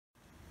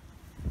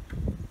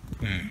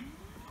Now,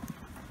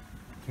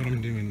 what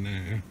I'm doing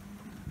now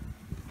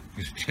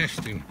is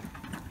testing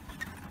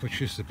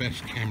which is the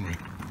best camera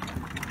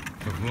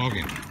for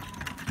vlogging,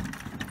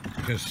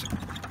 because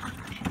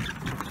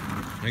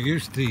I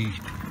used the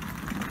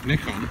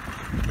Nikon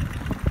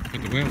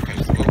at the Whale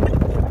Festival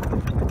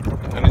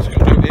and it's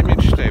got no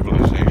image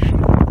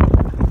stabilization,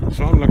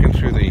 so I'm looking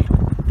through the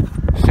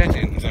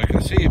settings. I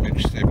can see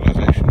image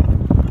stabilization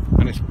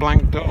and it's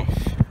blanked off,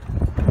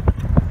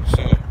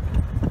 so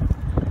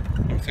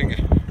I'm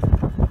thinking,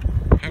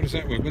 how does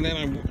that work? But then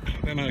I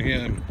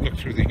looked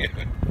through the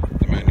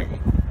manual,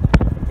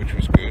 which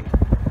was good.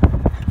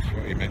 That's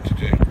what you're meant to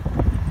do.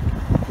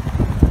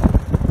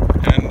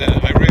 And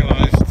I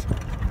realised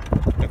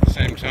at the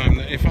same time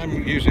that if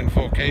I'm using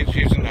 4K, it's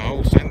using the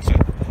whole sensor.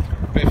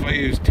 But if I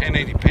use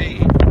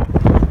 1080p,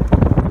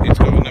 it's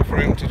got enough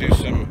room to do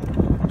some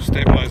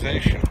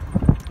stabilisation.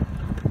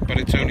 But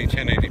it's only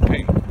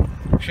 1080p.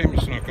 Shame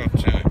it's not got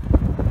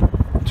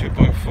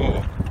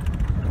 2.4.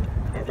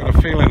 I've got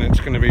a feeling it's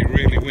going to be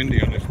really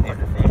windy on this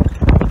microphone.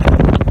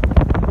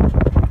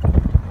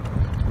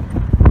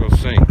 We'll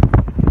see.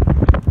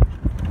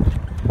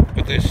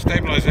 But the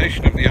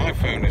stabilisation of the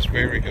iPhone is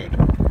very good.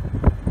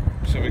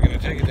 So we're going to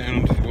take it down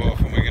onto the wharf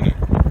and we're going to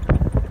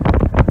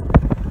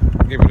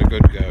give it a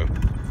good go.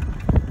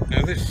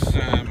 Now this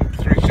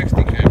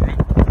 360 camera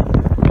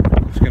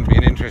is going to be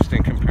an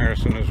interesting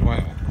comparison as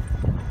well.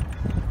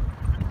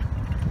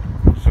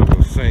 So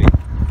we'll see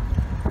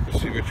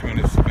which one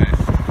is the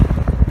best.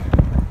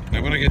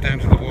 Now when I get down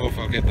to the wharf,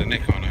 I'll get the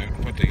Nikon out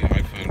and put the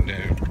iPhone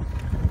down.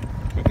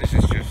 But this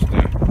is just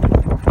part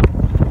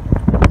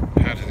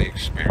of the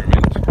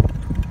experiment.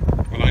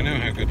 Well, I know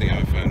how good the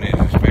iPhone is,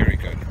 it's very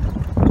good.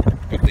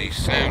 But the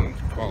sound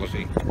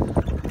quality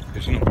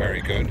is not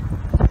very good.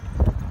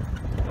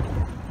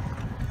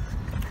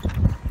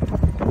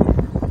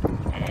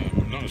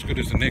 Not as good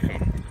as the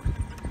Nikon.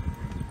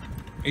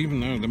 Even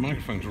though the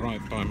microphone's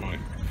right by my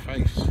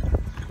face,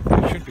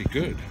 it should be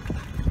good.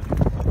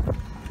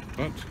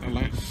 But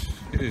alas,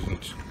 it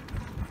isn't.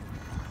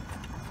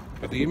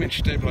 But the image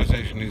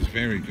stabilization is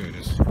very good,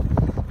 as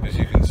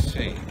you can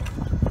see.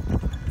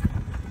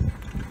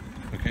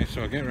 Okay,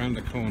 so I'll get around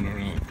the corner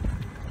and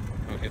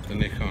I'll get the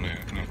Nikon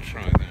out and I'll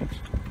try that.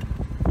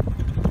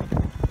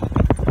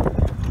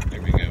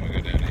 There we go, we'll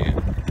go down here.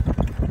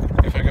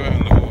 If I go out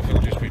on the wharf,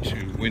 it'll just be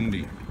too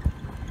windy.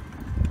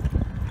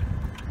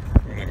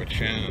 Won't have a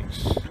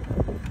chance. So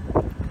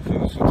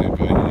this will do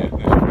by here.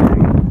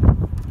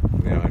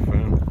 The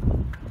iPhone.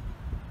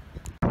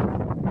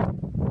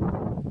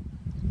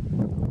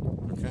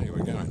 Okay,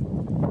 we're going.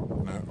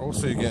 Now,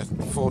 also you get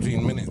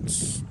 14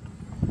 minutes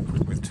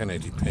with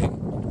 1080p.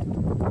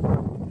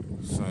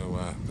 So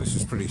this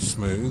is pretty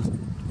smooth,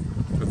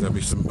 but there'll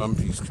be some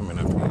bumpies coming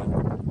up here.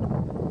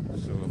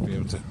 So we'll be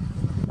able to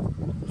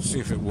see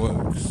if it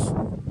works.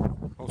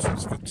 Also,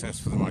 it's a good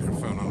test for the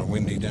microphone on a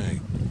windy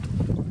day.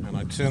 And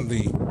I turned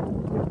the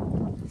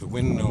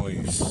wind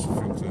noise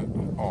filter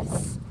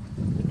off,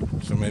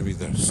 so maybe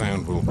the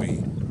sound will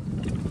be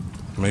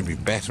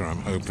better,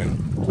 I'm hoping.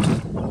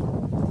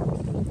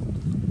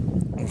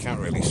 You can't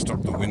really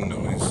stop the wind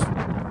noise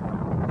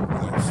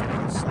without some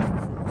kind of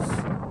sacrifice.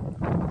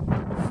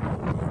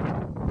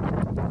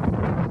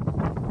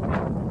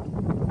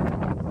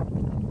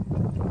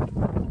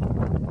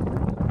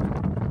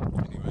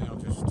 Anyway, I'll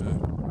just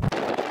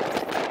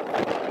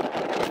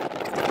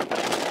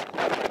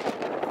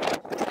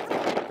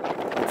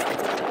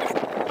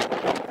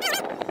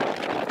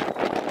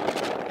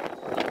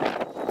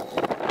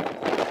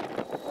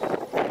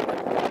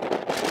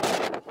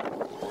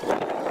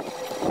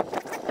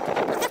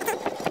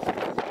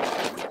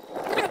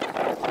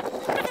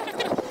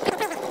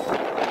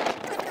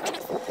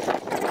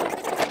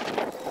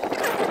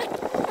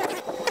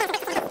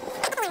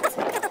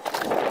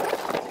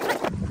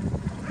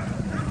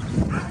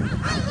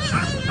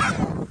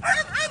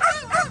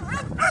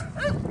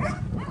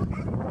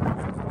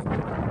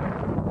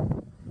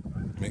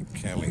Mick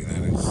Kelly,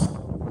 that is.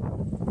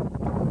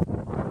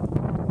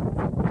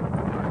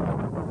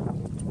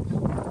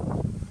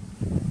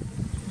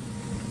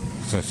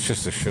 So it's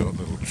just a short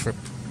little trip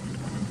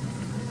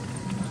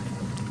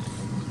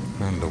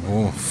around the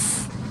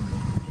wharf.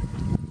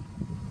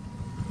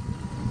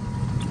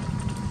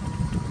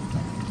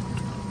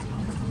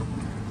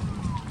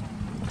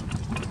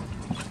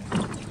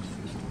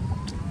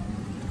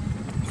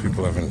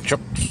 People having chops.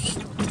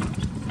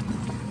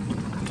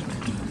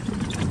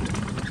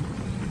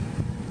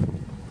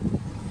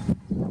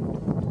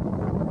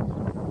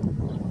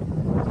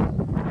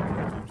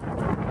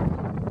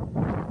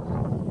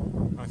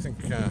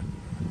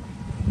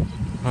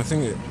 I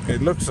think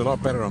it looks a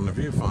lot better on the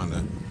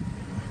viewfinder,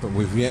 but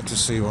we've yet to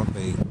see what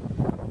the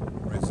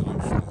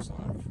resolution is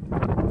like.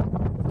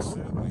 But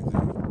certainly the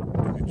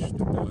image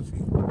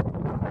stability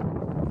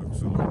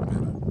looks a lot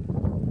better.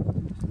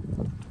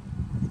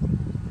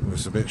 It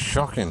was a bit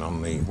shocking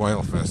on the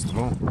Whale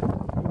Festival.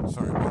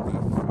 Sorry about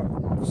that,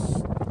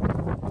 folks.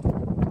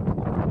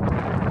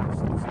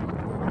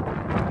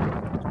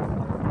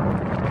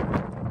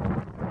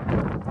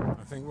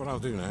 I think what I'll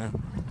do now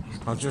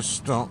I'll just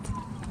stop.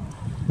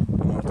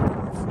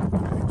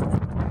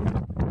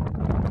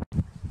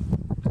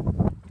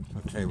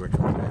 Okay, we're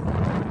coming in.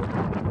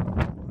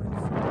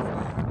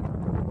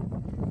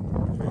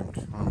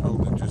 I'm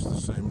holding just the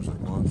same as it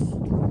was.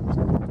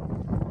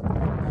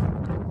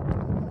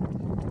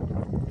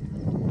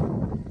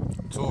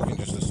 Talking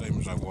just the same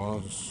as I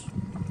was.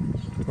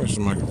 Where's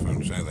the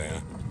microphones? There they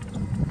are.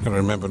 Gotta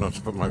remember not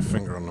to put my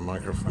finger on the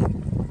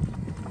microphone.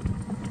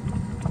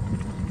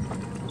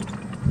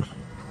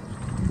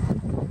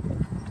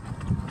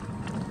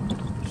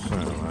 So,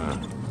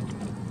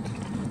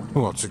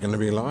 what's it going to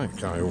be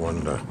like, I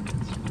wonder?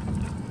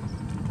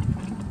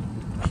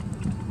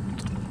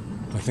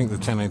 I think the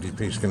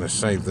 1080p is going to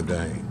save the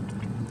day.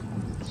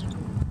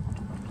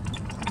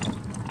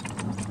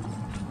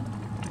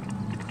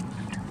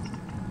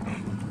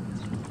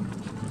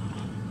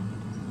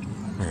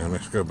 Hang on,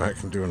 let's go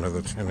back and do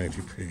another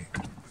 1080p.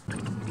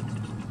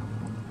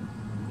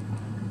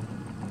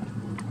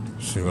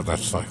 See what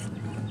that's like.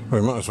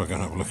 We might as well go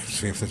and have a look and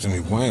see if there's any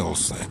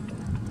whales there.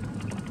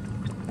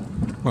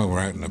 Well, we're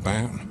out and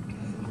about.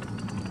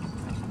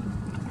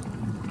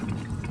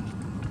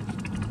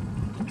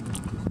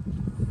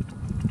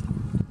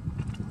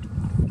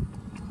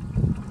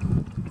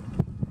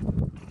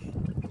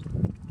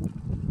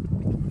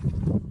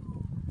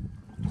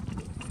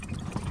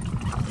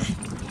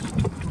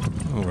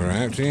 Well, we're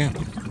out here.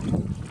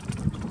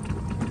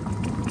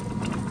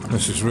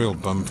 This is real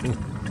bumpy.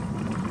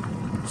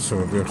 So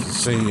we'll be able to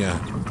see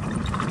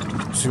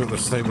what the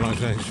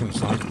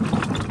stabilisation's like.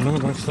 I know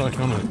what that's like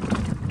on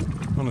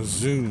a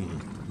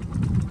Zoom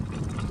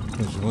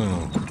as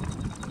well.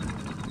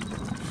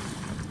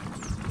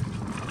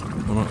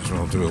 I might as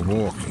well do a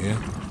walk here.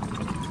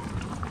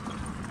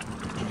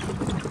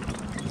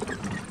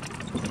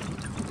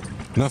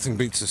 Nothing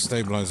beats the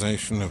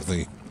stabilisation of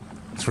the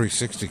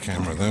 360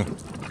 camera though.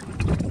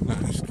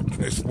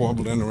 It's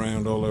wobbling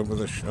around all over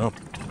the shop.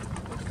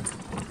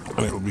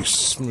 And it'll be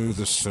smooth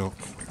as silk.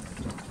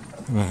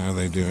 I know how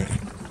they do it.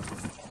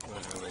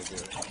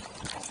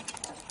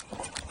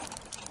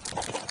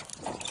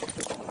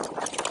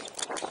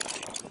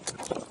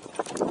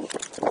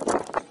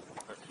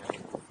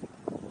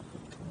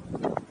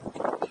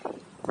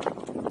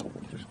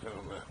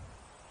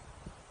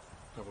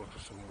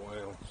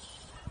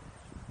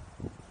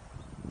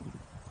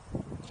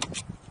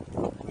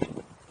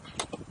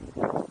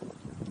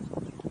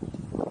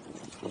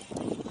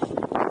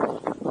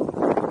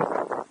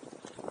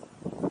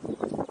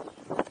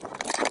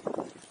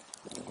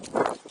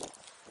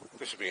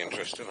 This will be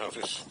interesting.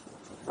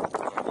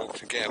 I'll walk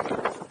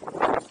together.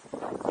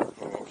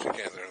 We'll walk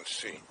together and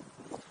see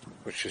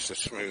which is the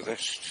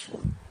smoothest.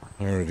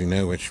 I already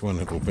know which one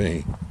it'll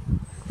be.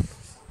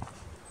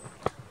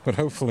 But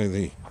hopefully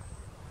the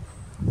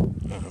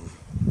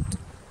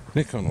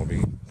Nikon will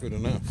be good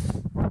enough.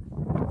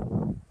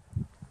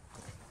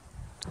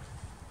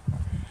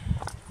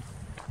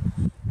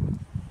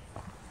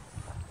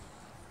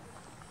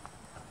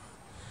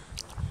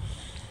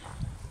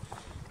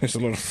 There's a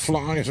lot of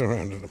flies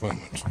around at the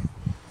moment.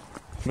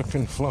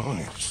 Flipping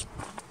flies.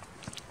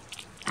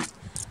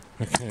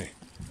 Okay.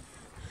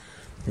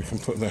 We can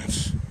put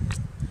that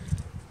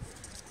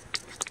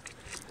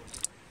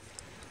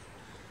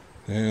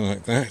there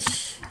like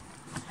that.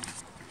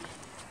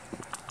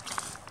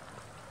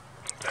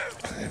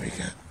 There we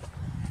go.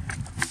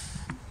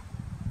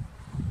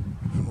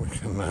 And we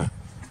can, I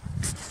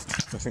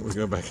think we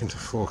go back into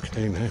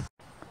 4K now.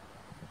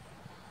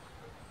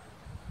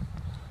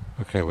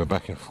 Okay, we're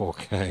back in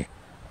 4K.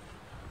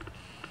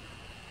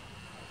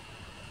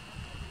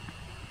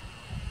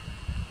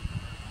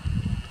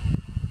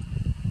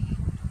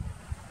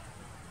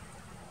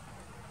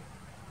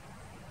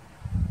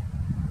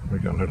 We're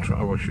going to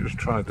try, well, she just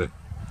tried the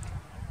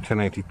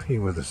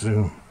 1080p with a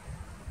zoom.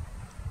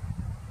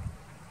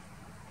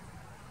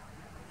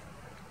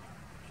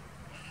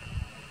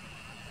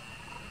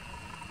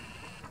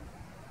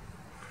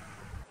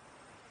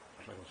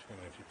 Try the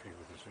 1080p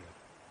with a zoom.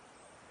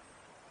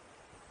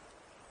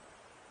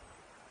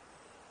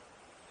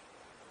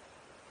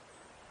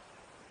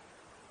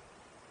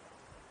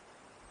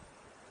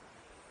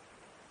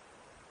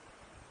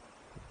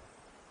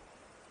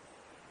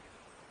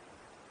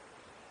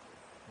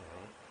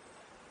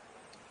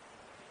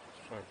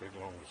 Try a big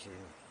long zoom.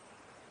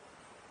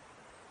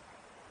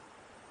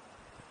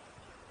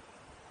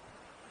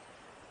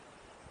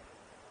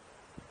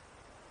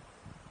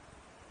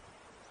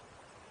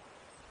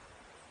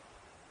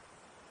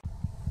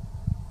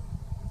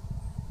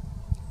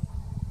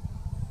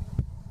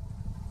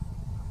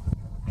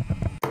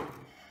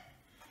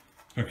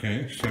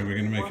 Okay, so we're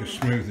going to make a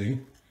smoothie.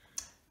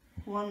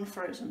 One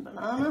frozen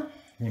banana.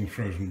 One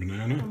frozen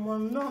banana. And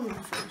one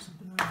non-frozen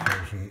banana.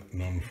 Frozen,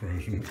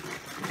 non-frozen.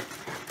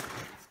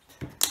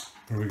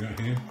 What have we got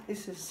here?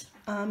 This is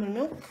almond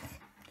milk,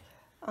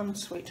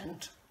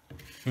 unsweetened.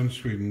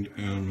 Unsweetened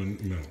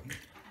almond milk.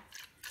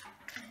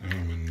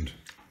 Almond.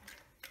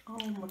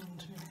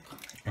 Almond milk.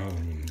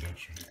 Almond,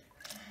 that's right.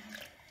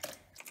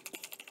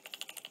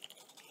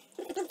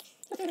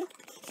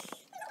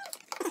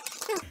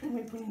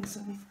 then we put in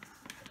some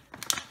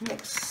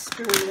mixed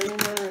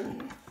spirulina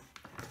and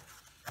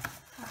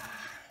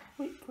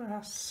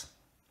wheatgrass.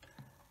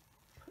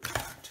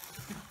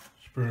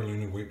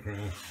 Spirulina,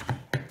 wheatgrass.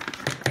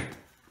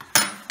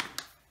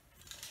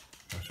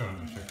 That's alright,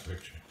 I'll take a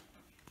picture.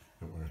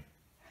 Don't worry.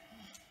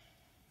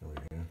 There we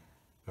go.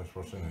 That's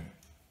what's in it.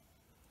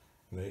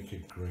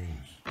 Naked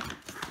greens.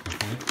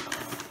 Okay.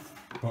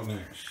 What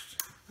next?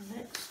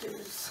 Next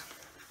is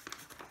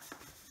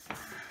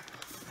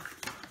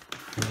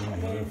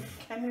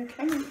Camu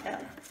camu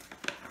powder.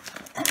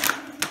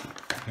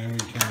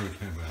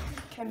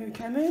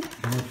 Camu.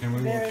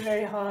 Very,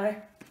 very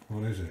high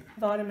What is it?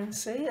 vitamin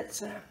C. It's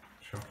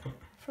Chocolate?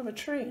 from a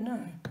tree, no.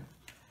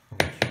 Oh,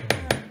 it's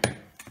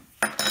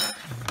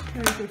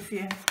Very good for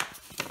you.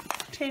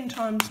 10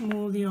 times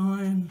more the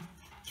iron,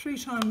 3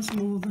 times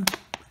more the,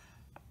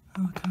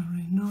 oh, I can't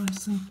read,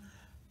 nice, and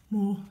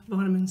more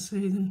vitamin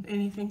C than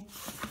anything.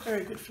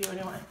 Very good for you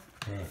anyway.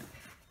 right.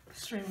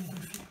 Extremely good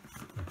for you.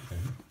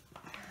 Okay.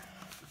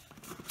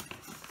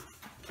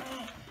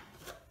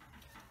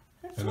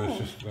 That's And all.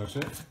 that's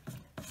it?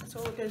 That's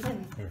all that goes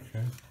in.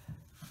 Okay.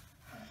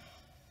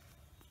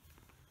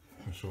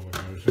 That's all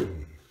that goes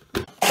in.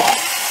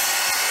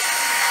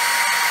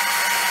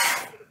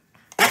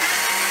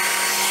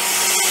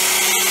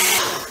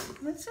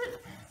 That's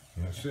it.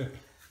 That's it.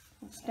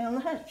 It's down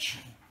the hatch.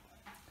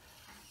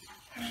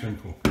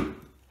 Simple.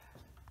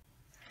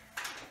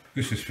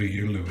 This is for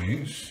you,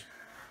 Louise.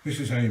 This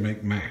is how you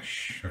make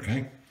mash,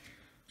 okay?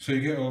 So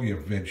you get all your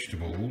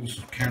vegetables,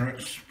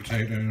 carrots,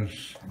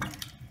 potatoes.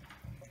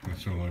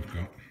 That's all I've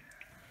got.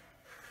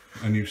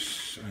 And you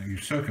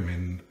soak them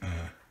in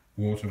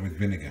water with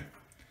vinegar.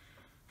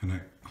 And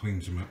that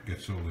cleans them up,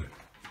 gets all the...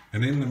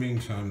 And in the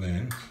meantime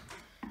then,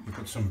 you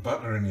put some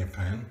butter in your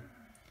pan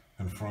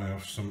and fry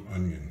off some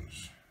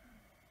onions.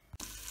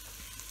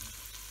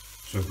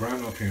 So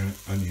brown off your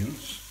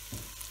onions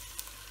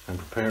and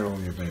prepare all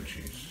your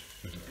veggies,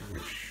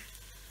 which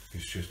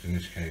is just in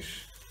this case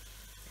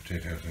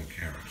potatoes and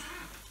carrots.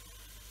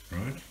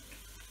 Right?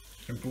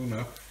 Simple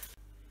enough.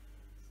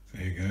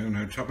 There you go.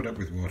 Now top it up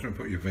with water and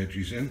put your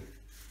veggies in,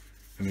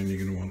 and then you're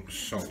going to want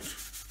salt.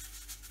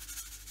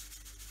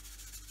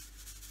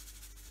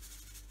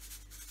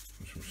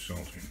 Put some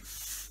salt in.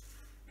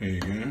 There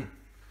you go.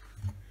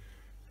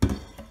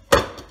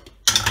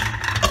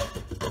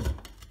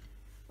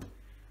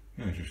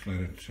 Now just let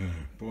it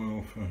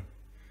boil for,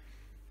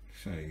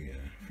 say,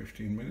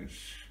 15 minutes,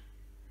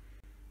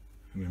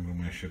 and then we'll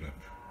mash it up.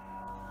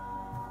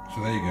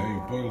 So there you go, you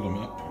boil them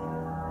up,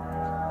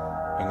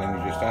 and then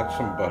you just add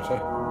some butter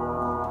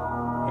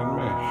and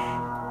mash.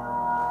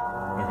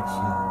 I've got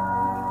some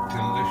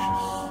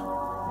delicious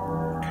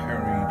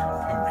curried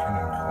pumpkin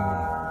and corn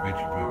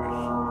veggie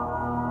burgers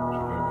to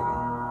go with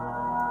them.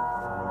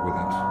 With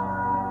it.